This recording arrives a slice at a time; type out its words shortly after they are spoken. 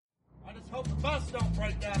Hope the bus don't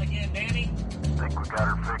break down again, Danny. Think we got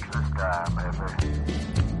her fixed this time, Heather.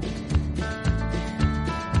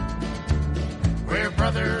 We're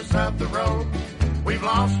brothers of the road. We've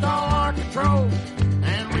lost all our control,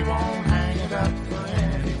 and we won't hang it up for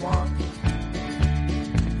anyone.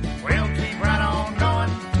 We'll keep right on going.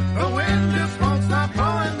 The wind just won't stop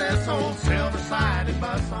blowing this old silver-sided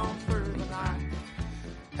bus on through the night.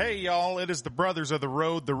 Hey, y'all, it is the brothers of the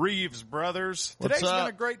road, the Reeves brothers. Today's been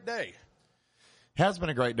a great day. Has been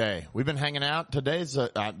a great day. We've been hanging out. Today is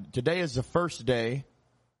the first day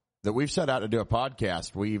that we've set out to do a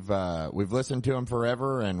podcast. We've listened to them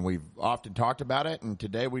forever, and we've often talked about it. And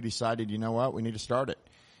today we decided, you know what, we need to start it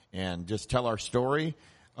and just tell our story,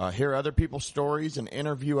 hear other people's stories, and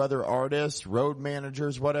interview other artists, road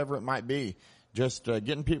managers, whatever it might be. Just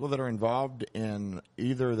getting people that are involved in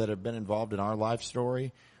either that have been involved in our life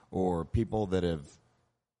story or people that have,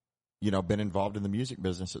 been involved in the music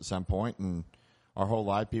business at some point. And our whole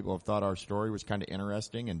life, people have thought our story was kind of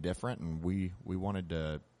interesting and different, and we wanted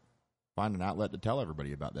to find an outlet to tell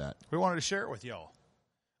everybody about that. We wanted to share it with y'all.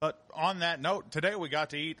 But on that note, today we got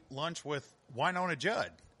to eat lunch with Winona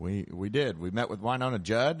Judd. We did. We met with Winona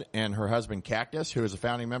Judd and her husband Cactus, who is a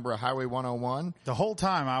founding member of Highway 101. The whole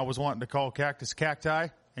time I was wanting to call Cactus Cacti,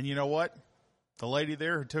 and you know what? The lady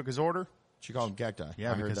there who took his order, she called him Cacti.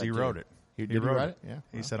 Yeah, because he wrote it. He wrote it? Yeah.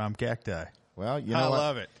 He said, I'm Cacti. Well, you know I what?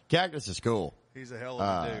 love it. Cactus is cool. He's a hell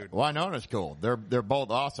of a dude. Winona's cool. They're both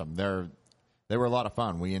awesome. They were a lot of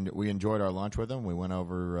fun. We enjoyed our lunch with them. We went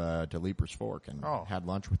over to Leaper's Fork and had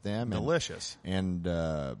lunch with them. Delicious. And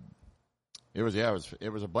it was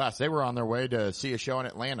a blast. They were on their way to see a show in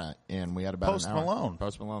Atlanta, and we had about Post an hour. Malone.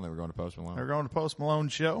 Post Malone. They were going to Post Malone. They were going to Post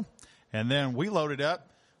Malone's show, and then we loaded up.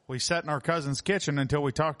 We sat in our cousin's kitchen until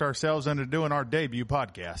we talked ourselves into doing our debut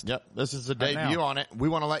podcast. Yep, this is the debut on it. We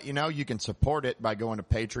want to let you know you can support it by going to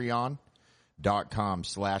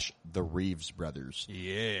Patreon.com/The Reeves Brothers.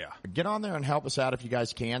 Yeah. Get on there and help us out if you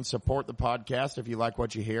guys can. Support the podcast if you like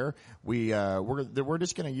what you hear. We're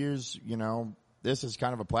just going to use, this is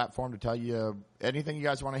kind of a platform to tell you anything you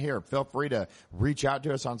guys want to hear. Feel free to reach out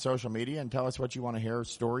to us on social media and tell us what you want to hear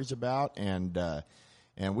stories about.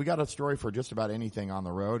 And we got a story for just about anything on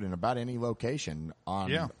the road and about any location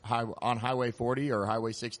on Highway 40 or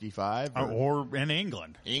Highway 65. Or in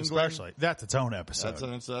England, especially. That's its own episode.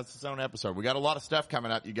 That's its own episode. We got a lot of stuff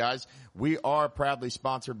coming up, you guys. We are proudly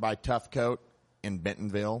sponsored by Tough Coat in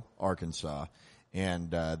Bentonville, Arkansas.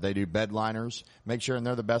 And they do bed liners. Make sure, and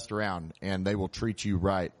they're the best around, and they will treat you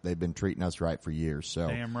right. They've been treating us right for years. So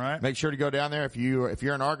damn right. Make sure to go down there if you're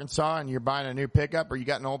in Arkansas and you're buying a new pickup or you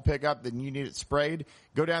got an old pickup then you need it sprayed.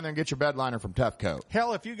 Go down there and get your bed liner from Tough Coat.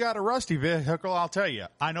 Hell, if you got a rusty vehicle, I'll tell you,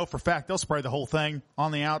 I know for a fact they'll spray the whole thing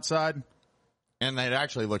on the outside, and it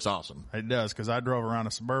actually looks awesome. It does, because I drove around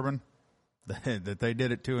a Suburban that they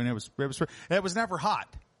did it to, and it was never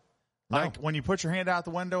hot. Like when you put your hand out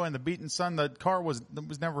the window in the beating sun, the car was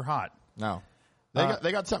never hot. No.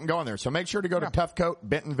 They got something going there. So make sure to go to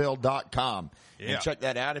toughcoatbentonville.com and check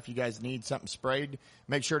that out. If you guys need something sprayed,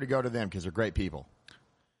 make sure to go to them because they're great people.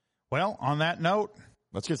 Well, on that note,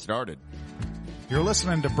 let's get started. You're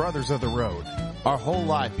listening to Brothers of the Road. Our whole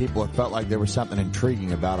life, people have felt like there was something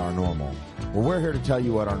intriguing about our normal. Well, we're here to tell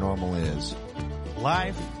you what our normal is.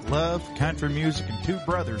 Life, love, country music, and two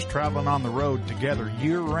brothers traveling on the road together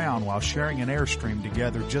year-round while sharing an Airstream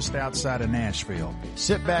together just outside of Nashville.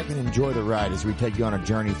 Sit back and enjoy the ride as we take you on a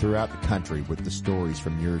journey throughout the country with the stories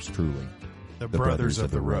from yours truly, the Brothers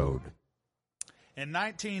of the Road. In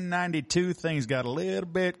 1992, things got a little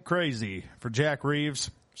bit crazy for Jack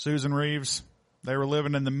Reeves, Susan Reeves. They were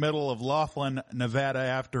living in the middle of Laughlin, Nevada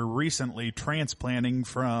after recently transplanting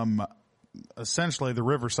from essentially the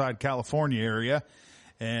Riverside, California area.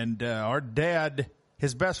 And our dad,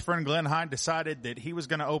 his best friend Glenn Hine, decided that he was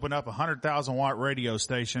going to open up a 100,000 watt radio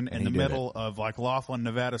station in the middle of like Laughlin,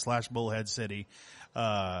 Nevada / Bullhead City. They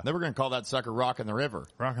were going to call that sucker Rockin' the River.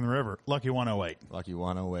 Rockin' the River. Lucky 108. Lucky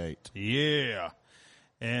 108. Yeah.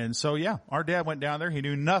 And so, our dad went down there. He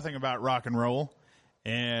knew nothing about rock and roll,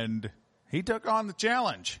 and he took on the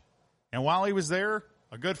challenge. And while he was there,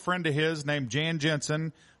 a good friend of his named Jan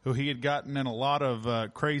Jensen, who he had gotten in a lot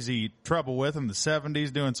of crazy trouble with in the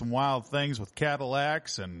 70s, doing some wild things with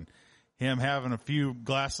Cadillacs and him having a few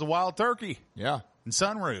glasses of wild turkey. Yeah. And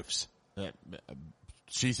sunroofs.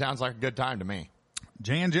 She sounds like a good time to me.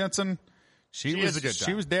 Jan Jensen, she was a good time.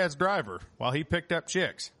 She was Dad's driver while he picked up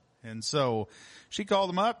chicks. And so she called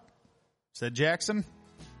him up, said, Jackson,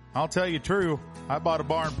 I'll tell you true, I bought a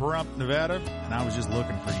bar in Pahrump, Nevada, and I was just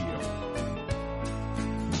looking for you.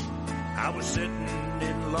 I was sitting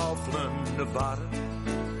in Laughlin, Nevada,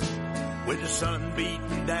 with the sun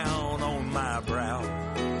beating down on my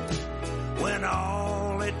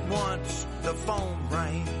phone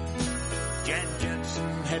rang. Jan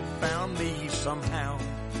Jensen had found me somehow.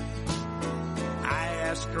 I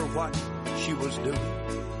asked her what she was doing.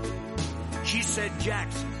 She said,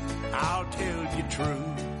 Jackson, I'll tell you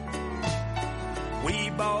true. We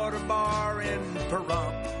bought a bar in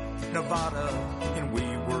Pahrump, Nevada, and we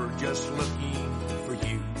were just looking for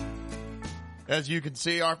you. As you can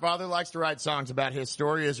see, our father likes to write songs about his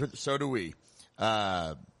story, so do we.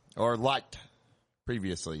 Or liked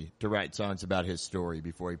previously to write songs about his story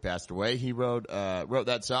before he passed away. He wrote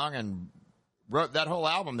that song and wrote that whole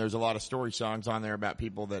album. There's a lot of story songs on there about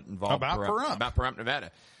people that involve Pahrump,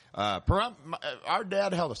 Nevada. Pahrump, our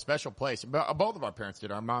dad held a special place. Both of our parents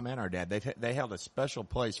did. Our mom and our dad. They held a special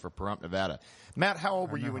place for Pahrump, Nevada. Matt, how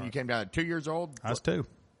old were you when you came down? 2 years old? I was 2.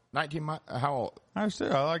 19 months? How old? I was 2.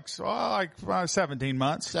 like 17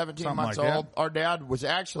 months. 17 months old. Our dad was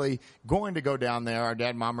actually going to go down there. Our dad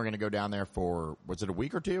and mom were going to go down there for, was it a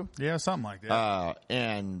week or 2? Yeah, something like that.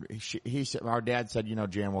 And he said, our dad said,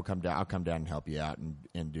 Jan, I'll come down and help you out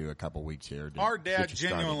and do a couple weeks here. Our dad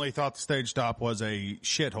genuinely thought the Stagestop was a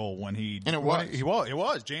shithole when it was. It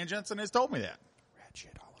was. Jan Jensen has told me that. Rat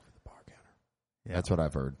shit all over the bar counter. Yeah. That's what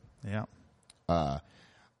I've heard. Yeah.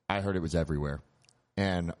 I heard it was everywhere.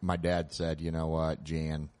 And my dad said, you know what,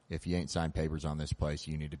 Jan, if you ain't signed papers on this place,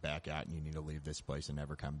 you need to back out and you need to leave this place and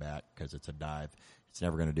never come back because it's a dive. It's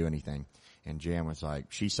never going to do anything. And Jan was like,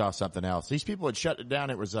 she saw something else. These people had shut it down.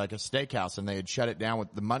 It was like a steakhouse, and they had shut it down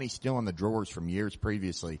with the money still in the drawers from years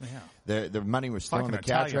previously. Yeah. The money was still like in the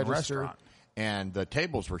cash register, and the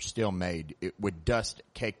tables were still made with dust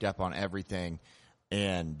caked up on everything.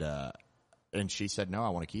 And she said, no, I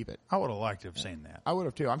want to keep it. I would have liked to have seen that. I would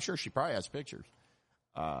have too. I'm sure she probably has pictures.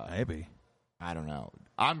 Maybe. I don't know.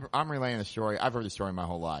 I'm relaying the story. I've heard the story my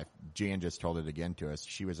whole life. Jan just told it again to us.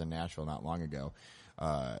 She was in Nashville not long ago.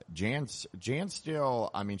 Jan's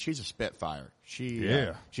still, I mean, she's a spitfire. She's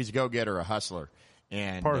a go-getter, a hustler.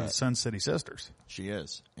 And part of the Sun City Sisters. She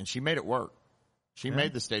is. And she made it work. She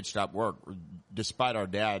made the Stagestop work, despite our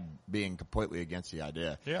dad being completely against the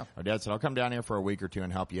idea. Yeah. Our dad said, I'll come down here for a week or 2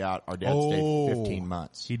 and help you out. Our dad stayed 15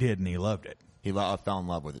 months. He did, and he loved it. He fell in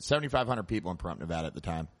love with it. 7,500 people in Pahrump, Nevada at the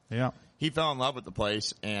time. Yeah. He fell in love with the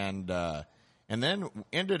place and then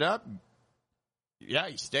ended up, he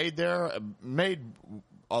stayed there, made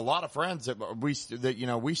a lot of friends that we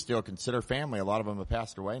still consider family. A lot of them have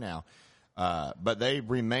passed away now. But they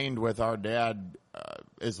remained with our dad,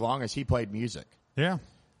 as long as he played music. Yeah.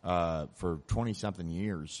 For 20 something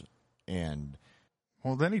years. And,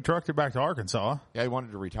 well, then he trucked it back to Arkansas. Yeah, he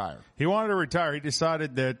wanted to retire. He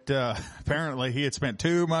decided that apparently he had spent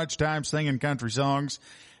too much time singing country songs,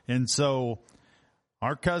 and so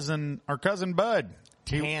our cousin Bud,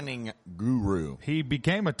 tanning guru, he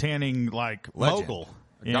became a tanning mogul,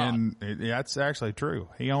 and that's actually true.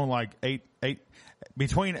 He owned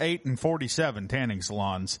between 8 and 47 tanning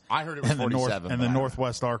salons. I heard it was 47 in the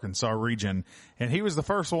Northwest Arkansas region, and he was the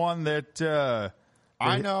first one that.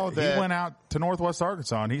 I know that he went out to Northwest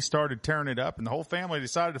Arkansas and he started tearing it up, and the whole family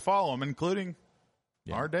decided to follow him, including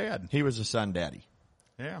our dad. He was the son daddy.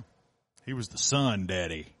 Yeah, he was the son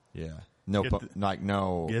daddy. Yeah,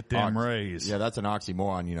 get them raised. Yeah, that's an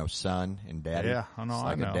oxymoron, son and daddy. Yeah, I know. It's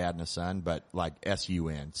like a dad and a son, but like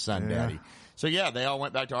S-U-N, son daddy. So yeah, they all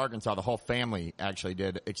went back to Arkansas. The whole family actually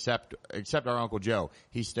did, except our Uncle Joe.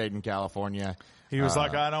 He stayed in California. He was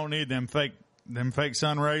like, I don't need them fake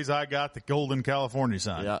sun rays. I got the golden California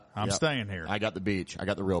sun. Yeah, I'm staying here. I got the beach. I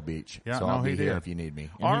got the real beach. Yeah, so I'll be here if you need me.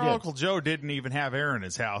 And our Uncle Joe didn't even have air in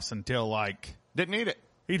his house until didn't need it.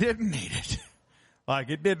 He didn't need it.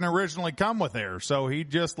 It didn't originally come with air, so he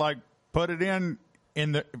just put it in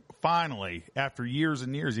finally after years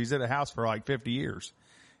and years. He's at a house for 50 years.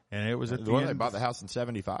 And it was at the end. They bought the house in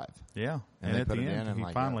 75. Yeah. And at they put the it end, in.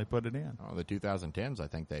 he finally put it in. Oh, the 2010s, I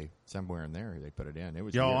think somewhere in there, they put it in. It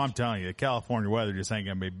was I'm telling you, the California weather just ain't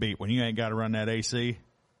going to be beat. When you ain't got to run that AC,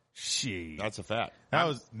 shit. That's a fact. That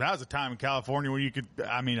was a time in California where you could,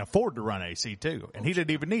 afford to run AC too. And he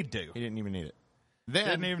didn't even need to. He didn't even need it.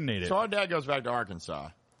 Didn't even need it. So our dad goes back to Arkansas.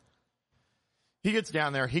 He gets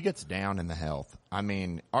down there. He gets down in the health.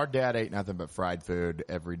 Our dad ate nothing but fried food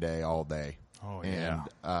every day, all day. Oh, yeah.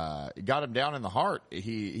 And it got him down in the heart.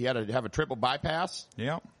 He had to have a triple bypass.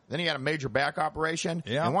 Yeah. Then he had a major back operation.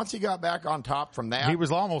 Yeah. And once he got back on top from that, he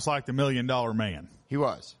was almost like the $1 million man. He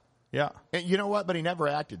was. Yeah. And you know what? But he never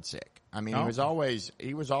acted sick. He was always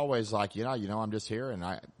like, I'm just here and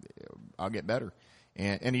I'll get better.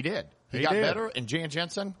 And he did. He got better. And Jan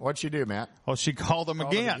Jensen, what'd she do, Matt? Well, she called him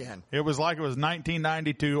again. It was like it was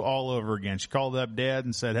 1992 all over again. She called up Dad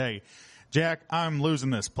and said, "Hey, Jack, I'm losing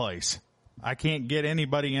this place. I can't get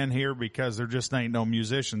anybody in here because there just ain't no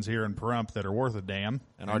musicians here in Pahrump that are worth a damn.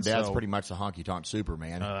 And our dad's pretty much the honky-tonk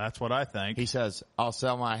Superman. That's what I think. He says, I'll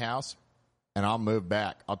sell my house and I'll move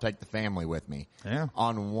back. I'll take the family with me. Yeah.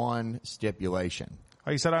 On one stipulation.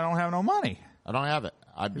 He said, I don't have no money. I don't have it.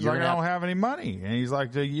 He's like, I don't have any money. And he's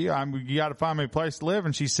like, you got to find me a place to live.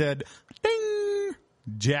 And she said, ding,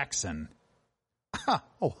 Jackson.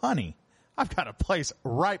 Oh, honey, I've got a place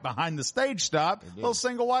right behind the Stagestop, little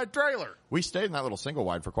single wide trailer. We stayed in that little single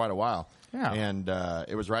wide for quite a while. Yeah. And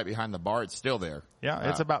it was right behind the bar. It's still there. Yeah,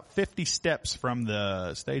 it's about 50 steps from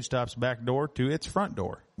the Stagestop's back door to its front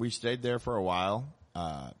door. We stayed there for a while.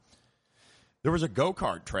 There was a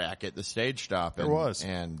go-kart track at the Stagestop. There was.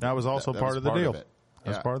 And that was also part of the deal.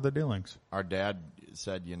 That's part of the dealings. Our dad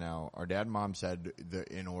said, our dad and mom said that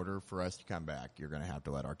in order for us to come back, you're going to have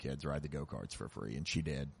to let our kids ride the go-karts for free. And she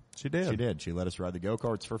did. She did. She let us ride the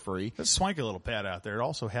go-karts for free. It's a swanky little pad out there. It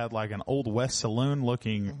also had like an Old West Saloon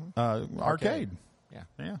looking arcade.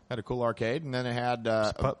 Yeah. Had a cool arcade. And then it had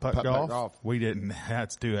putt golf. We didn't.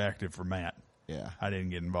 That's too active for Matt. Yeah. I didn't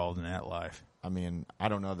get involved in that life. I mean, I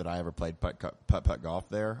don't know that I ever played putt golf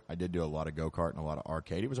there. I did do a lot of go-kart and a lot of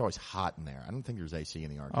arcade. It was always hot in there. I don't think there was AC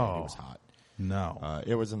in the arcade. It was hot. No.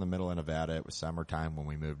 It was in the middle of Nevada. It was summertime when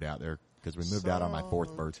we moved out there because we moved out on my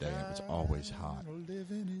 4th birthday. And it was always hot.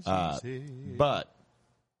 But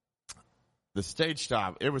the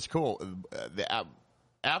Stagestop, it was cool.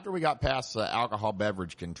 After we got past the alcohol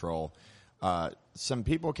beverage control, some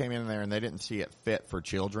people came in there and they didn't see it fit for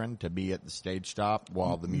children to be at the Stagestop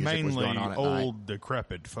while the music was going on at night. Mainly old,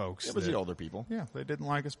 decrepit folks. It was the older people. Yeah, they didn't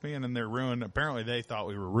like us being in there ruining. Apparently, they thought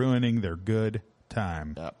we were ruining their good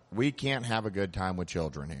time. We can't have a good time with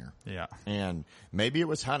children here. Yeah. And maybe it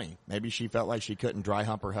was Honey. Maybe she felt like she couldn't dry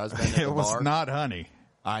hump her husband at the bar. It was not Honey.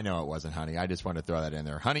 I know it wasn't Honey. I just wanted to throw that in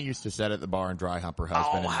there. Honey used to sit at the bar and dry hump her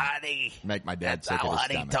husband. Oh, Honey. Make my dad sick at his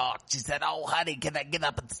stomach. Honey talked. She said, oh, Honey, can I get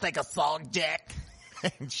up and sing a song, Jack?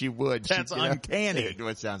 And she would. That's uncanny.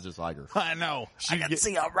 It sounds just like her. I know. I can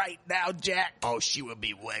see her right now, Jack. Oh, she would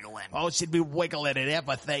be wiggling. Oh, she'd be wiggling and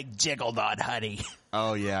everything jiggled on Honey.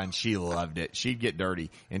 Oh, yeah, and she loved it. She'd get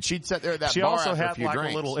dirty. And she'd sit there at that she bar also after had a few like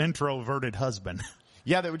drinks. a little introverted husband.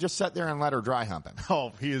 Yeah, they would just sit there and let her dry hump him.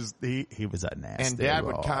 Oh, he was a nasty. And Dad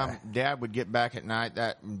would boy. come. Dad would get back at night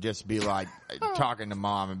and just be like talking to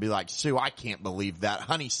Mom and be like, Sue, I can't believe that.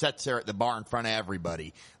 Honey sits there at the bar in front of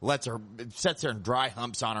everybody, sits there and dry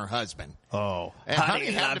humps on her husband. Oh, and Honey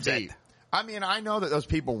had to be. It. I mean, I know that those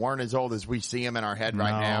people weren't as old as we see them in our head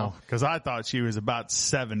right now. Because I thought she was about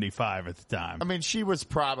 75 at the time. I mean, she was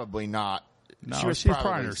probably not. No, she was she's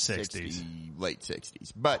probably in her 60s. Late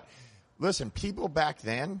 60s. But listen, people back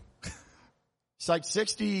then, it's like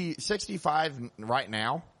 60, 65 right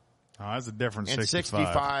now. Oh, that's a different and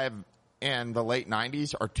 65 and the late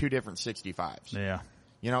 90s are two different 65s. Yeah.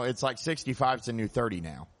 You know, it's like 65 is the new 30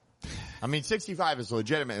 now. I mean, 65 is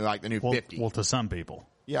legitimately like the new 50. Well, to some people.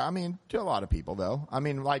 Yeah, I mean, to a lot of people, though. I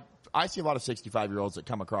mean, like, I see a lot of 65-year-olds that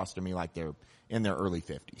come across to me like they're in their early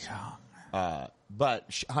 50s. Yeah.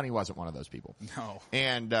 But Honey wasn't one of those people. No.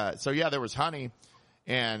 And so, yeah, there was Honey.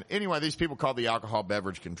 And anyway, these people called the Alcohol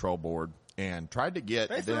Beverage Control Board and tried to get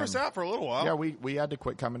They threw us out for a little while. Yeah, we had to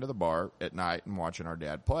quit coming to the bar at night and watching our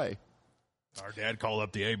dad play. Our dad called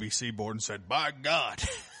up the ABC board and said, by God,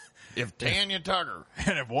 if Tanya Tucker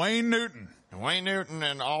and if Wayne Newton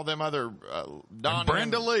and all them other Donnie and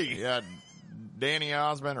Brenda Lee. Yeah, Danny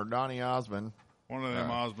Osmond or Donnie Osmond. One of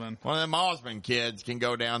them Osmond. One of them Osmond kids can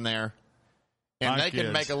go down there. And they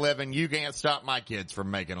can make a living. You can't stop my kids from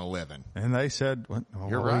making a living. And they said, well,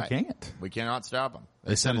 you're right. We can't. We cannot stop them.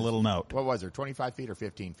 They sent a little note. What was there, 25 feet or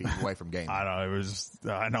 15 feet away from game?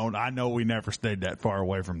 I know we never stayed that far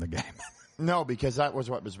away from the game. No, because that was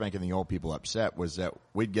what was making the old people upset, was that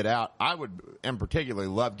we'd get out. I would, in particular,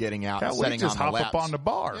 love getting out and setting on the laps. We'd just hop up on the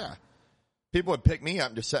bar. Yeah. People would pick me up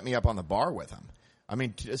and just set me up on the bar with them. I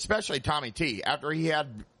mean, especially Tommy T. After he had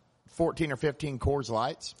 14 or 15 Coors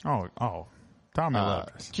Lights. Oh. Tommy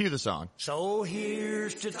loved us. Cue the song. So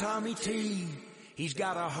here's to Tommy T. He's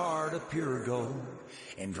got a heart of pure gold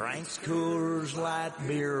and drinks Coors Light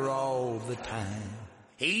beer all the time.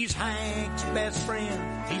 He's Hank's best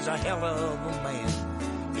friend. He's a hell of a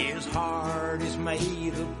man. His heart is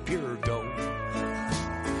made of pure gold.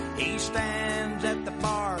 He stands at the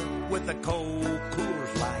bar with a cold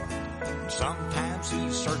Coors Light. And sometimes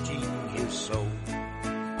he's searching his soul.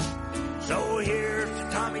 So here's to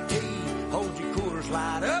Tommy T. Hold your Coors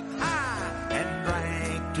Light up high and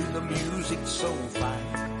drink to the music so fine.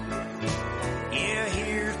 Yeah,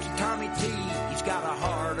 here's to Tommy T. He's got a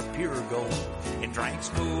heart of pure gold and drinks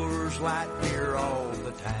Coors Light beer all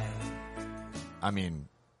the time. I mean,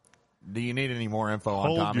 Do you need any more info on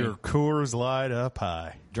Hold Tommy? your Coors Light up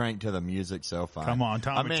high. Drank to the music so fine. Come on,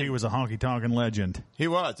 Tommy T was a honky-tonkin' legend. He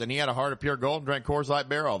was, and he had a heart of pure gold and drank Coors Light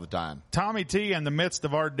beer all the time. Tommy T, in the midst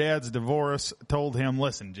of our dad's divorce, told him,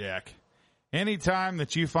 listen, Jack, anytime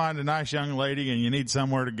that you find a nice young lady and you need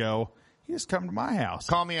somewhere to go, you just come to my house.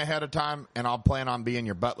 Call me ahead of time, and I'll plan on being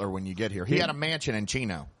your butler when you get here. He had a mansion in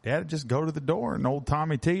Chino. Dad would just go to the door, and old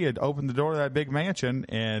Tommy T had opened the door to that big mansion,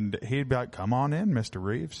 and he'd be like, come on in, Mr.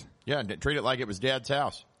 Reeves. Yeah, and treat it like it was Dad's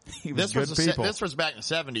house. This was back in the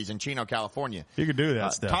 70s in Chino, California. You could do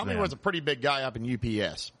that stuff. Tommy was a pretty big guy up in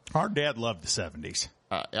UPS. Our dad loved the 70s.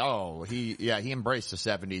 He embraced the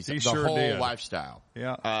 70s, He the sure whole did. lifestyle.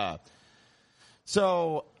 Yeah.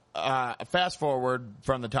 Fast forward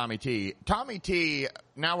from the Tommy T. Tommy T,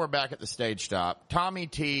 now we're back at the Stage Stop. Tommy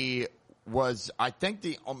T was, I think,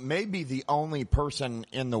 maybe the only person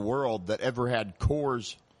in the world that ever had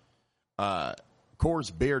Coors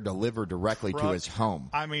beer delivered directly to his home.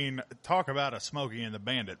 I mean, talk about a Smokey and the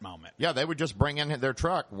Bandit moment. Yeah, they would just bring in their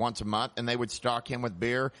truck once a month, and they would stock him with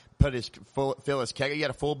beer, fill his keg. He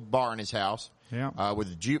had a full bar in his house. Yeah.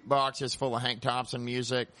 With jukeboxes full of Hank Thompson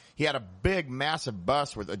music. He had a big, massive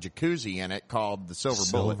bus with a jacuzzi in it called the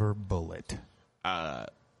Silver Bullet. And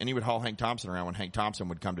he would haul Hank Thompson around when Hank Thompson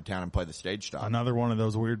would come to town and play the Stage Stop. Another one of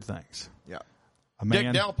those weird things. Yeah. Man,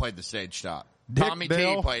 Dick Dell played the Stage Stop. Dick Tommy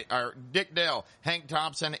Dell? T played, or Dick Dell, Hank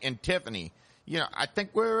Thompson, and Tiffany. You know, I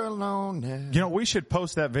think we're alone now. You know, we should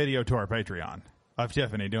post that video to our Patreon of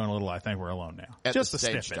Tiffany doing a little I Think We're Alone Now. At Just the a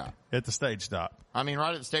Stage snippet. Stop. At the Stage Stop. I mean,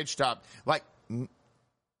 right at the Stage Stop. Like,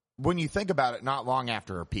 when you think about it, not long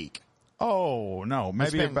after her peak. Oh, no.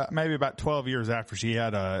 Maybe about 12 years after she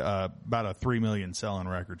had about a 3 million selling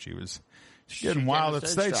record. She was getting wild at the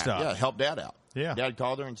Stage Stop. Yeah, helped Dad out. Yeah. Dad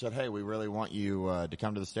called her and said, hey, we really want you to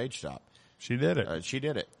come to the Stage Stop. She did it. She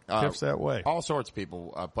did it. Tips that way. All sorts of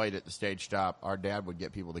people played at the Stage Stop. Our dad would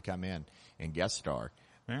get people to come in and guest star.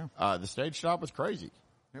 Yeah. The Stage Stop was crazy.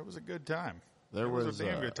 It was a good time. There was a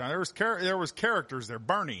damn good time. There was characters there.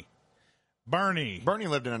 Bernie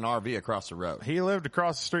lived in an RV across the road. He lived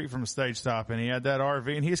across the street from a Stage Stop, and he had that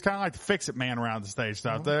RV, and he's kind of like the fix-it man around the Stage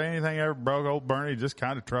Stop. Anything ever broke, old Bernie just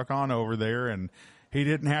kind of truck on over there, and he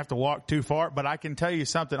didn't have to walk too far. But I can tell you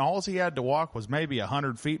something. All he had to walk was maybe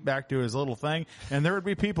 100 feet back to his little thing, and there would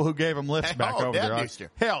be people who gave him lifts back over Dad there. used to.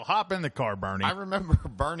 Hell, hop in the car, Bernie. I remember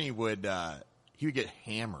Bernie would he would get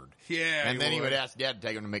hammered. Yeah, and then he would ask Dad to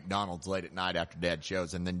take him to McDonald's late at night after Dad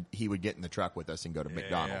shows, and then he would get in the truck with us and go to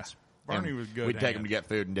McDonald's. Bernie was good. We'd take him to get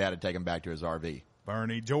food, and Dad would take him back to his RV.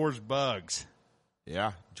 Bernie, George Buggs.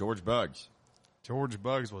 Yeah, George Buggs. George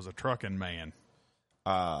Buggs was a trucking man.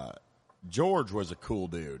 George was a cool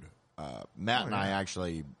dude. Matt and I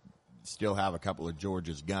actually still have a couple of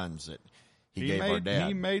George's guns that he gave our dad.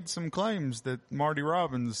 He made some claims that Marty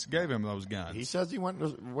Robbins gave him those guns. He says he went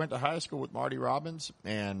to high school with Marty Robbins,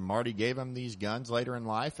 and Marty gave him these guns later in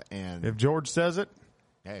life. And if George says it,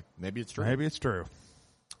 hey, maybe it's true. Maybe it's true.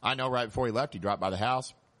 I know right before he left, he dropped by the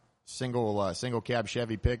house, single cab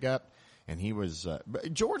Chevy pickup, and he was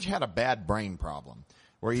George had a bad brain problem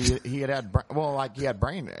where he had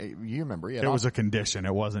brain. You remember? It was a condition.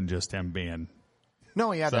 It wasn't just him being. No,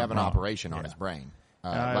 he had to have an operation on his brain.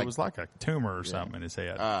 It was like a tumor or something in his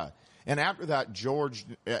head. And after that, George,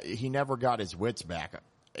 he never got his wits back.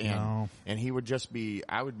 And he would just be,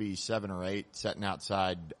 I would be 7 or 8 sitting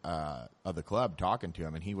outside of the club talking to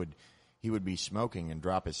him, and he would be smoking and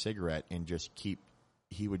drop his cigarette and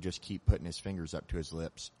he would just keep putting his fingers up to his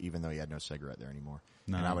lips, even though he had no cigarette there anymore.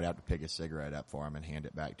 No. And I would have to pick his cigarette up for him and hand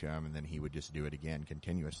it back to him, and then he would just do it again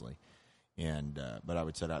continuously. And but I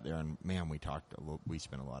would sit out there, and man, we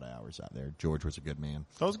spent a lot of hours out there. George was a good man.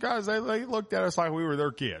 Those guys, they looked at us like we were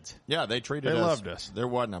their kids. Yeah, they loved us. There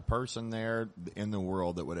wasn't a person there in the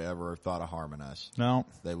world that would ever have thought of harming us. No,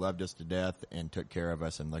 they loved us to death and took care of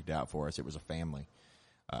us and looked out for us. It was a family.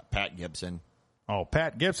 Pat Gibson. Oh,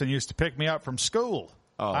 Pat Gibson used to pick me up from school.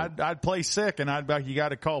 Oh. I'd play sick, and I'd be like, you got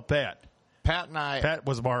to call Pat. Pat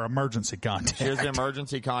was our emergency contact. She was the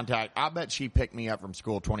emergency contact. I bet she picked me up from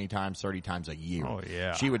school 20 times, 30 times a year. Oh,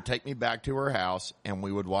 yeah. She would take me back to her house, and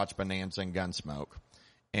we would watch Bonanza and Gunsmoke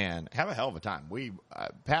and have a hell of a time.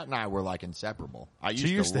 Pat and I were like inseparable. She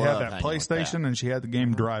used to have that PlayStation, and she had the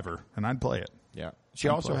game Driver, and I'd play it. Yeah. She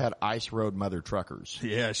also had Ice Road Mother Truckers.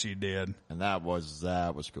 Yeah, she did. And that was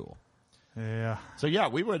cool. Yeah. So yeah,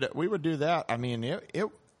 we would do that. I mean,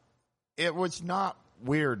 it was not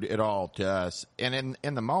weird at all to us, and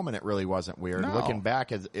in the moment it really wasn't weird. No. Looking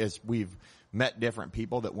back as we've met different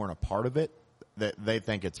people that weren't a part of it, that they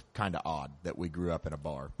think it's kind of odd that we grew up in a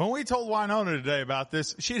bar. When we told Winona today about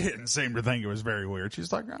this, she didn't seem to think it was very weird.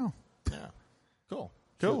 She's like, oh, yeah, cool.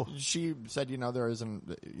 Cool. So she said, there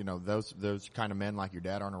isn't, those kind of men like your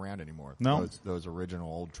dad aren't around anymore. No. Those original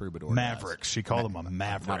old troubadour Mavericks. guys. She called him a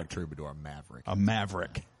maverick. Not a troubadour, a maverick. A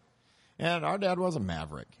maverick. And our dad was a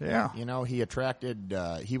maverick. Yeah. He attracted,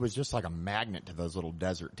 he was just like a magnet to those little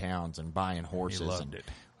desert towns and buying horses. He loved and it.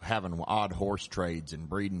 having odd horse trades and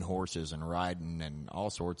breeding horses and riding and all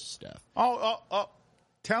sorts of stuff. Oh.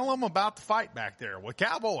 Tell them about the fight back there with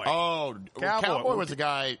Cowboy. Oh, Cowboy was a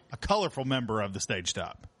guy. A colorful member of the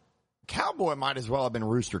Stagestop. Cowboy might as well have been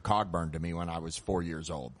Rooster Cogburn to me when I was 4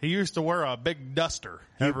 years old. He used to wear a big duster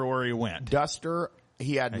everywhere he went. Duster.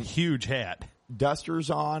 He had a huge hat.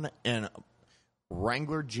 Dusters on and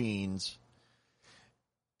Wrangler jeans.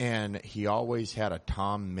 And he always had a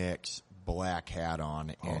Tom Mix black hat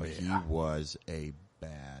on. And he was a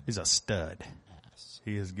bad. He's a stud.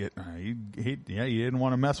 He is getting. You didn't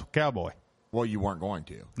want to mess with Cowboy. Well, you weren't going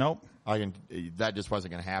to. Nope. That just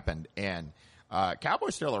wasn't going to happen. And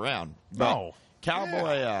Cowboy's still around. No.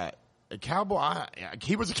 Cowboy. Cowboy.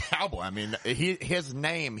 He was a cowboy. I mean, his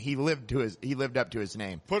name. He lived up to his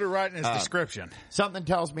name. Put it right in his description. Something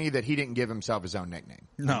tells me that he didn't give himself his own nickname.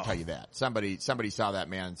 No. I'll tell you that. Somebody saw that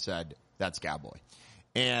man and said, "That's Cowboy."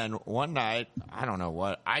 And one night, I don't know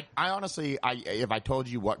what. I honestly, if I told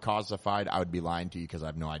you what caused the fight, I would be lying to you because I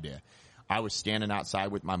have no idea. I was standing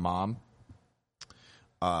outside with my mom.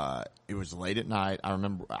 It was late at night. I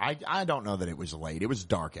remember. I don't know that it was late. It was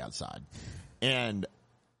dark outside, and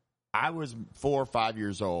I was 4 or 5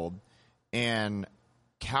 years old. And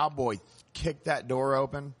Cowboy kicked that door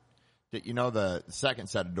open. The second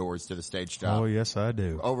set of doors to the Stagestop. Oh yes, I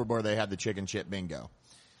do. Over where they had the chicken chip bingo.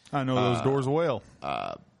 I know those doors well.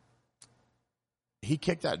 He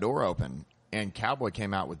kicked that door open, and Cowboy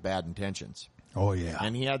came out with bad intentions. Oh, yeah.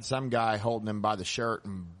 And he had some guy holding him by the shirt,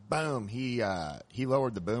 and boom, he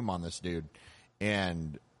lowered the boom on this dude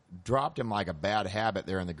and dropped him like a bad habit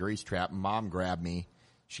there in the grease trap. Mom grabbed me.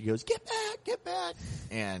 She goes, "Get back."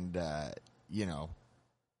 And,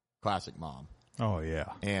 classic mom. Oh,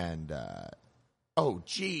 yeah. And, oh,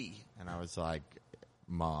 gee. And I was like,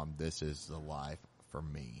 Mom, this is the life for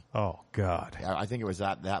me. Oh, God. I think it was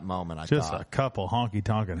at that moment I Just thought. a couple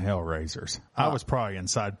honky-tonkin' hellraisers. I was probably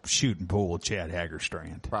inside shooting pool with Chad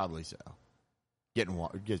Hagerstrand. Probably so.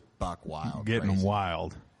 Just buck wild. Getting crazy.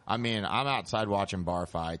 wild. I mean, I'm outside watching bar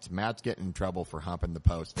fights. Matt's getting in trouble for humping the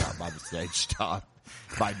post out by the Stagestop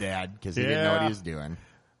by Dad because he didn't know what he was doing.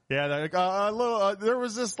 Yeah, there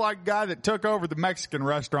was this guy that took over the Mexican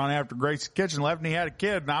restaurant after Grace's Kitchen left, and he had a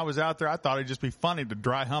kid, and I was out there. I thought it'd just be funny to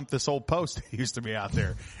dry hump this old post that used to be out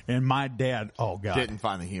there. And my dad, oh God, didn't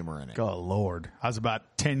find the humor in it. Oh Lord, I was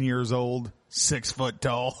about 10 years old, 6 foot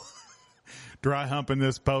tall, dry humping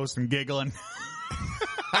this post and giggling.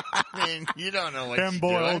 I mean, you don't know what and you're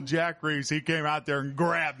boy, doing. old Jack Reeves, he came out there and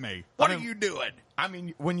grabbed me. What are you doing? I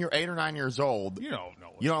mean, when you're 8 or 9 years old, You don't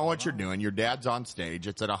know. you don't know what you're doing. Your dad's on stage.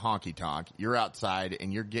 It's at a honky-tonk. You're outside,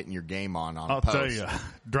 and you're getting your game on I'll post. tell you,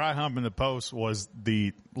 dry humping the post was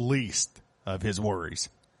the least of his worries.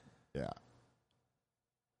 Yeah.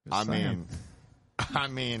 Just saying. I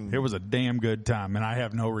mean, It was a damn good time, and I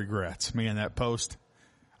have no regrets. Me and that post.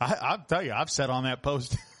 I'll tell you, I've sat on that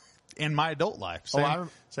post in my adult life.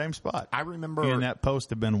 Same spot. I remember. Me and that post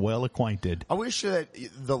have been well acquainted. I wish that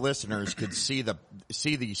the listeners could see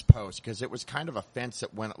these posts because it was kind of a fence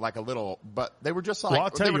that went like a little, but they were just like, Well, I'll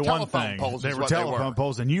tell they were you one telephone thing. poles. They is were what telephone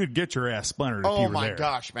poles, and you'd get your ass splintered if you Oh were my there.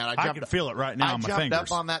 gosh, man! I can feel it right now on my fingers. I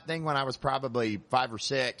jumped up on that thing when I was probably 5 or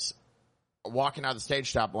 6, walking out of the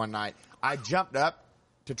Stagestop one night. I jumped up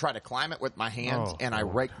to try to climb it with my hands, and I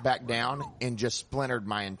raked back down and just splintered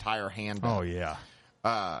my entire hand. Oh yeah.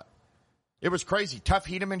 It was crazy. Tuff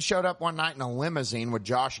Hedeman showed up one night in a limousine with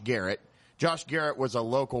Josh Garrett. Josh Garrett was a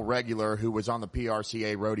local regular who was on the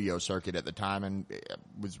PRCA rodeo circuit at the time,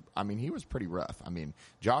 and he was pretty rough. I mean,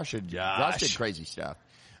 Josh did crazy stuff.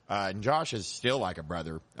 And Josh is still like a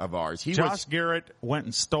brother of ours. Josh Garrett went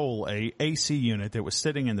and stole a AC unit that was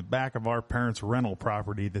sitting in the back of our parents' rental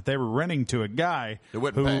property that they were renting to a guy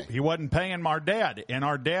who he wasn't paying our dad. And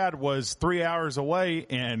our dad was 3 hours away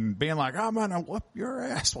and being like, I'm going to whoop your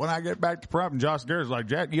ass when I get back to prep. And Josh Garrett's like,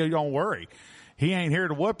 Jack, you don't worry. He ain't here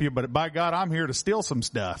to whoop you, but by God, I'm here to steal some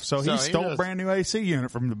stuff. So he stole a brand new AC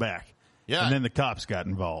unit from the back. Yeah. And then the cops got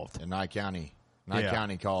involved. In Nye County. Nye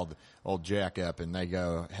County called old Jack up, and they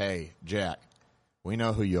go, "Hey, Jack, we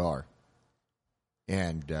know who you are,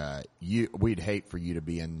 and we'd hate for you to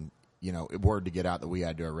be in, word to get out that we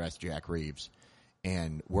had to arrest Jack Reeves,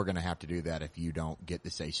 and we're going to have to do that if you don't get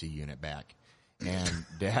this AC unit back." And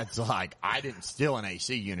Dad's like, "I didn't steal an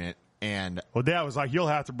AC unit," and Dad was like, "You'll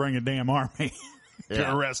have to bring a damn army."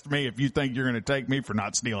 to arrest me if you think you're going to take me for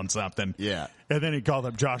not stealing something. Yeah. And then he called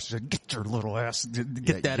up Josh and said, get your little ass,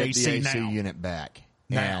 get that AC the AC now. unit back.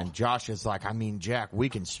 Now. And Josh is like, I mean, Jack, we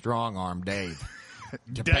can strong arm Dave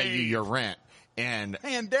to pay you your rent. And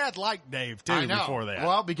Dad liked Dave, too, I know. before that.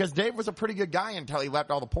 Well, because Dave was a pretty good guy until he left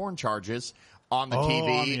all the porn charges on the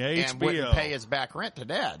TV on the and wouldn't pay his back rent to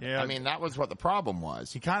Dad. Yeah. I mean, that was what the problem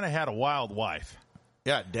was. He kind of had a wild wife.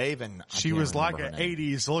 Yeah, Dave and she was like an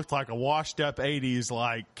 80s, looked like a washed up 80s,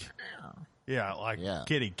 like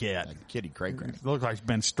kitty cat. Like kitty cray cray. Looked like she's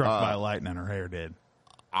been struck by lightning. Her hair did.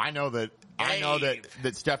 I know that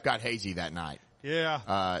Steph got hazy that night.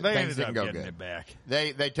 Yeah, they things ended up didn't go getting good. it back.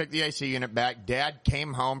 They took the AC unit back. Dad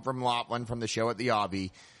came home from Laughlin from the show at the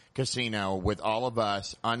Avi Casino with all of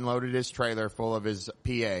us, unloaded his trailer full of his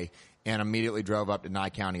PA, and immediately drove up to Nye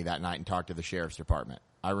County that night and talked to the sheriff's department.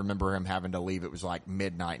 I remember him having to leave. It was like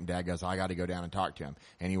midnight, and Dad goes, I got to go down and talk to him.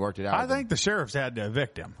 And he worked it out. I think the sheriffs had to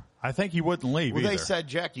evict him. I think he wouldn't leave either. They said,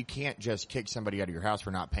 Jack, you can't just kick somebody out of your house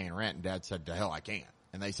for not paying rent. And Dad said, to hell, I can't.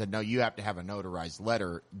 And they said, no, you have to have a notarized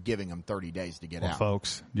letter giving them 30 days to get out.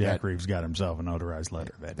 Folks, Jack Reeves got himself a notarized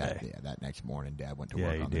letter that day. Yeah, that next morning, Dad went to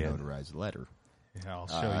work on the notarized letter. Yeah, I'll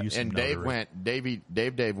show you some and Dave went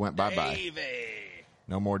bye-bye. Davey.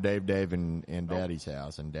 No more Dave in Daddy's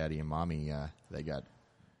house. And Daddy and Mommy, they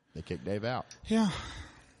kicked Dave out. Yeah.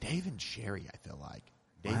 Dave and Sherry, I feel like.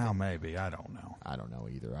 Well, maybe. I don't know. I don't know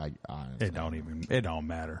either. I honestly it don't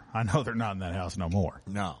matter. I know they're not in that house no more.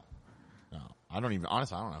 No. Honestly,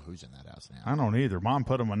 I don't know who's in that house now. I don't either. Mom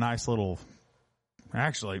put him a nice little,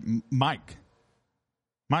 actually, Mike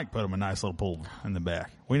put him a nice little pool in the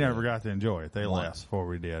back. We never got to enjoy it. They left before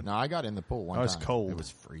we did. No, I got in the pool one time. It was cold. It was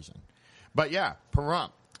freezing. But yeah,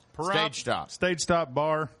 Pahrump. Stagestop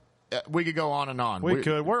bar. We could go on and on. We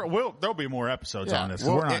could. There'll be more episodes on this.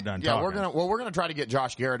 We're not done talking. We're gonna try to get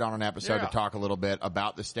Josh Garrett on an episode to talk a little bit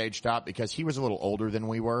about the Stagestop because he was a little older than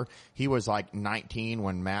we were. He was like 19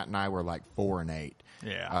 when Matt and I were like 4 and 8.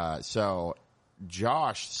 Yeah. So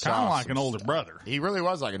Josh kind of like an older brother. He really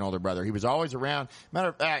was like an older brother. He was always around. Matter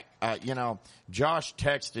of fact, Josh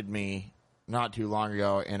texted me not too long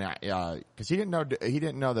ago, and because he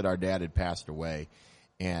didn't know that our dad had passed away,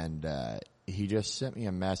 and he just sent me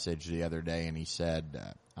a message the other day, and he said,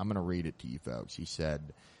 I'm going to read it to you folks. He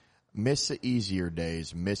said, miss the easier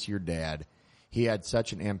days, miss your dad. He had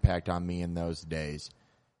such an impact on me in those days.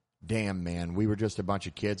 Damn, man, we were just a bunch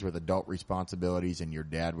of kids with adult responsibilities, and your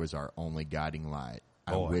dad was our only guiding light.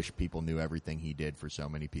 I wish people knew everything he did for so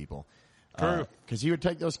many people. True. Because he would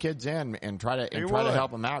take those kids in and try to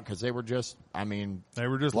help them out because they were just,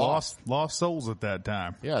 lost souls at that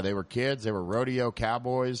time. Yeah, they were kids. They were rodeo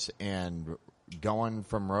cowboys and going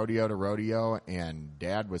from rodeo to rodeo. And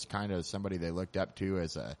Dad was kind of somebody they looked up to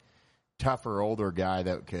as a tougher, older guy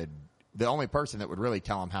the only person that would really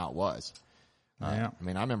tell them how it was. I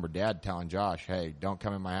remember Dad telling Josh, hey, don't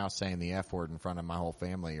come in my house saying the F word in front of my whole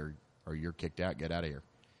family or you're kicked out. Get out of here.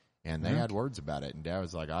 And they had words about it. And Dad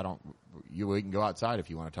was like, we can go outside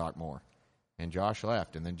if you want to talk more. And Josh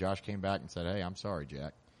left. And then Josh came back and said, hey, I'm sorry,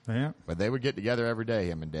 Jack. Yeah. But they would get together every day,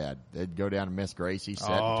 him and Dad. They'd go down to Miss Gracie, sit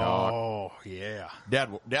and talk. Oh, yeah.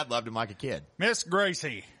 Dad loved him like a kid. Miss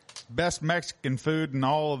Gracie. Best Mexican food in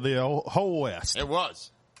all of the whole West. It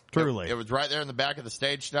was. Truly. It was right there in the back of the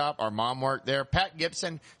Stagestop. Our mom worked there. Pat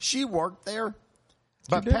Gibson, she worked there.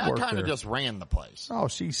 But Pat kind of just ran the place. Oh,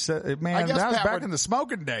 she said, man, that was back in the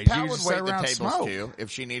smoking days. Pat would wait the tables too if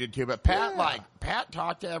she needed to. But Pat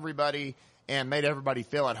talked to everybody and made everybody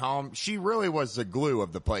feel at home. She really was the glue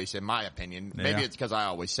of the place, in my opinion. Yeah. Maybe it's because I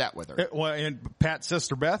always sat with her. And Pat's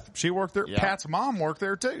sister Beth, she worked there. Yeah. Pat's mom worked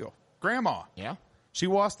there too. Grandma. Yeah. She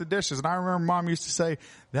washed the dishes, and I remember Mom used to say,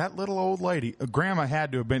 that little old lady, Grandma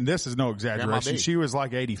had to have been, this is no exaggeration, she was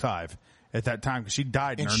like 85 at that time because she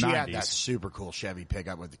died in her 90s. And she had that super cool Chevy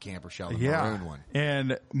pickup with the camper shell, the maroon one.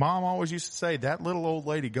 And Mom always used to say, that little old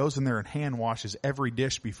lady goes in there and hand washes every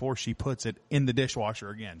dish before she puts it in the dishwasher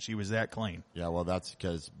again. She was that clean. Yeah, well, that's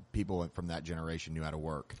because people from that generation knew how to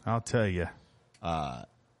work. I'll tell you. But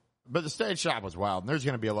the Stagestop was wild, and there's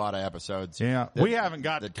going to be a lot of episodes. Yeah, we haven't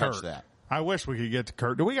got to touch that. I wish we could get to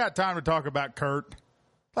Kurt. Do we got time to talk about Kurt?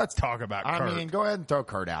 Let's talk about Kurt. I mean, go ahead and throw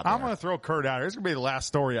Kurt out there. I'm going to throw Kurt out there. It's going to be the last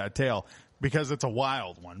story I tell because it's a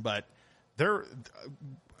wild one. But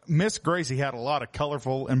Miss Gracie had a lot of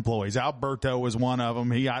colorful employees. Alberto was one of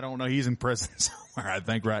them. I don't know. He's in prison somewhere, I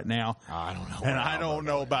think, right now. I don't know. And I don't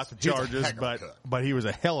know about the charges, but he was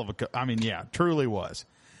a hell of a, truly was.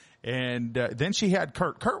 And then she had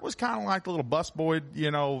Kurt. Kurt was kind of like the little busboy,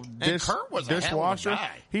 Kurt was a dishwasher. hell of a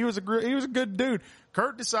guy. He was a good dude.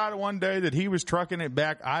 Kurt decided one day that he was trucking it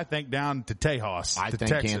back, I think, down to Tejas, I think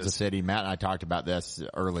Texas. Kansas City. Matt and I talked about this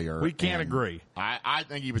earlier. We can't agree. I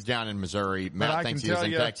think he was down in Missouri. Matt thinks he was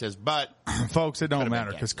in Texas, but folks, it don't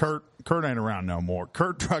matter because Kurt ain't around no more.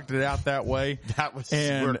 Kurt trucked it out that way. That was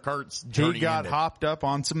where Kurt's journey He got ended. hopped up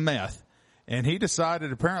on some meth, and he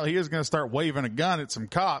decided apparently he was going to start waving a gun at some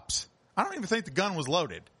cops. I don't even think the gun was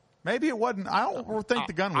loaded. Maybe it wasn't. I don't think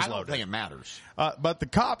the gun was loaded. I don't think it matters. But the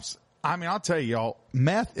cops, I mean, I'll tell you, y'all,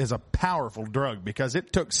 meth is a powerful drug because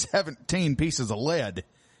it took 17 pieces of lead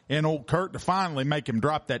in old Kurt to finally make him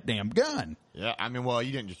drop that damn gun. Yeah, I mean, well,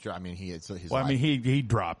 you didn't just. I mean, he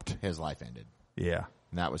dropped. His life ended. Yeah,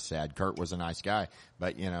 and that was sad. Kurt was a nice guy,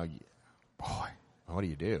 but boy, what do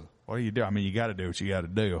you do? What do you do? I mean, you got to do what you got to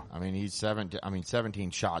do. I mean, he's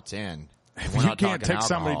 17 shots in. If you can't take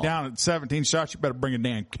somebody down at 17 shots, you better bring a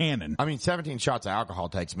damn cannon. I mean, 17 shots of alcohol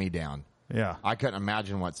takes me down. Yeah. I couldn't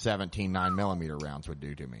imagine what 17 9mm rounds would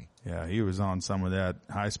do to me. Yeah, he was on some of that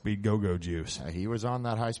high-speed go-go juice. He was on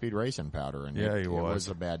that high-speed racing powder, and it was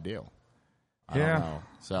a bad deal. I don't know.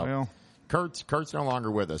 So, well, Kurt's no longer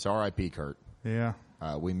with us. R.I.P. Kurt. Yeah.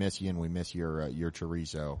 We miss you, and we miss your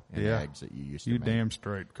chorizo and eggs that you used to make. You damn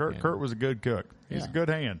straight. Kurt was a good cook. He's a good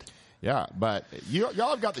hand. Yeah, but y'all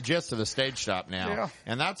have got the gist of the Stagestop now,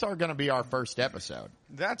 and that's going to be our first episode.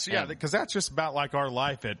 Because that's just about like our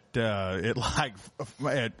life at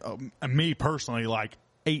me personally, like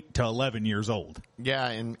 8 to 11 years old. Yeah,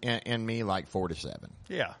 and me like 4 to 7.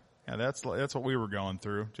 Yeah, that's what we were going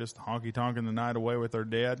through. Just honky-tonking the night away with our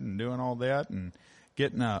dad and doing all that and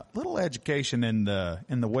getting a little education in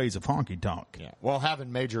the ways of honky-tonk. Yeah. Well,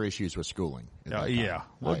 having major issues with schooling.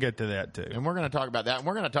 We'll get to that too. And we're going to talk about that. And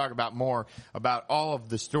we're going to talk about more about all of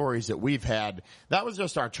the stories that we've had. That was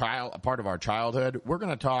just a part of our childhood. We're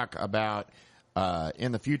going to talk about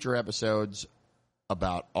in the future episodes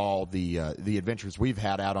about all the adventures we've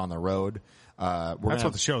had out on the road. That's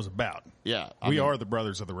what the show's about. Yeah. We are the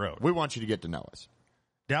brothers of the road. We want you to get to know us.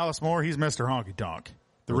 Dallas Moore, he's Mr. Honky-Tonk.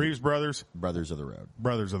 The Reeves brothers. Brothers of the road.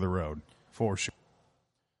 Brothers of the road, for sure.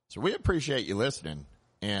 So we appreciate you listening.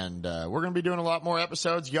 And we're going to be doing a lot more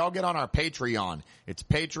episodes. Y'all get on our Patreon. It's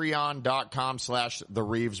patreon.com/the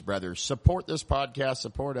Reeves Brothers. Support this podcast.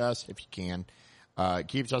 Support us if you can. It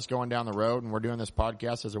keeps us going down the road, and we're doing this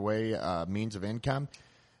podcast as a way, means of income.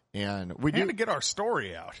 And to get our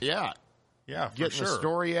story out. Yeah. Yeah, for getting the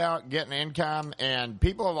story out, getting income. And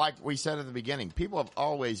people, like we said at the beginning, people have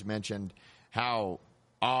always mentioned how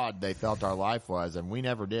odd they felt our life was, and we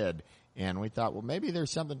never did. And we thought, well, maybe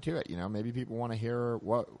there's something to it. Maybe people want to hear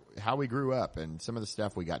how we grew up and some of the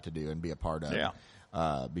stuff we got to do and be a part of. Yeah.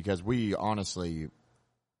 Because we honestly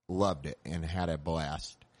loved it and had a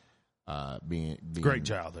blast. Being great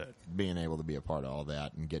childhood, being able to be a part of all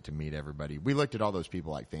that and get to meet everybody. We looked at all those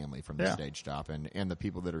people like family from the Stagestop, and the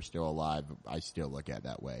people that are still alive, I still look at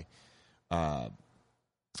that way.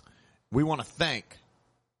 We want to thank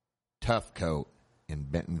Tough Coat in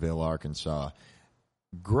Bentonville, Arkansas.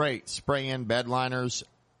 Great spray-in bed liners,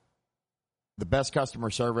 the best customer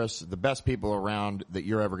service, the best people around that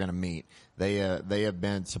you're ever going to meet. They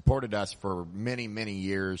have supported us for many, many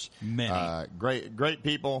years. Great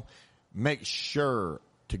people. Make sure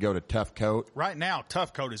to go to Tough Coat. Right now,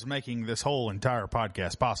 Tough Coat is making this whole entire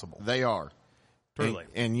podcast possible. They are. Truly.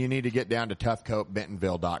 And you need to get down to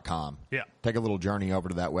toughcoatbentonville.com. Yeah. Take a little journey over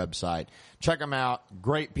to that website. Check them out.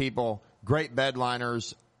 Great people, great bed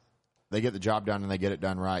liners. They get the job done and they get it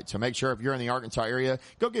done right. So make sure if you're in the Arkansas area,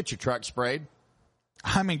 go get your truck sprayed.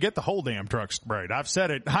 I mean, get the whole damn truck sprayed. I've said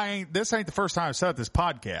it. This ain't the first time I've said it this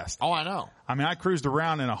podcast. Oh, I know. I mean, I cruised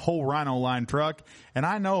around in a whole Rhino Line truck, and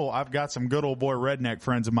I know I've got some good old boy redneck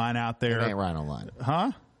friends of mine out there. It ain't Rhino Line.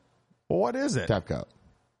 Huh? Well, what is it? Tough Coat.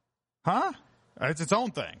 Huh? It's its own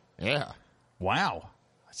thing. Yeah. Wow.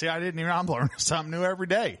 See, I'm learning something new every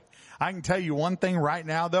day. I can tell you one thing right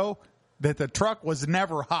now, though, that the truck was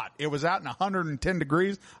never hot. It was out in 110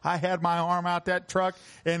 degrees. I had my arm out that truck,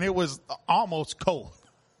 and it was almost cold.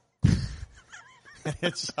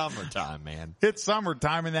 It's summertime, man. It's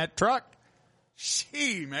summertime in that truck.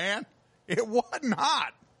 Gee, man, it wasn't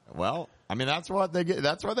hot. Well, I mean, that's what they get.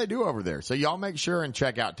 That's what they do over there. So y'all make sure and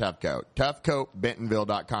check out Tough Coat.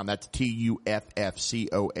 ToughCoatBentonville.com. That's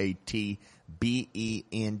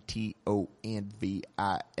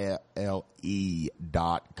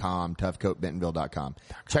TuffCoatBentonville.com. ToughCoatBentonville.com.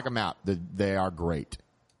 Check them out. They are great.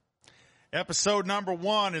 Episode number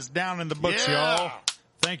 1 is down in the books, y'all.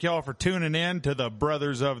 Thank y'all for tuning in to the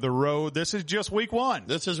Brothers of the Road. This is just week 1.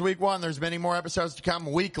 This is week 1. There's many more episodes to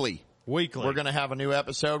come weekly. Weekly. We're going to have a new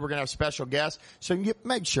episode. We're going to have special guests. So you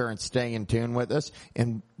make sure and stay in tune with us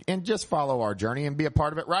and just follow our journey and be a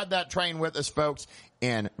part of it. Ride that train with us, folks.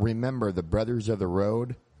 And remember, the brothers of the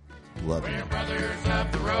road love you. We're brothers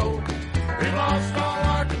of the road. We've lost all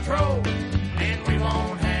our control, and we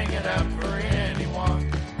won't hang it up for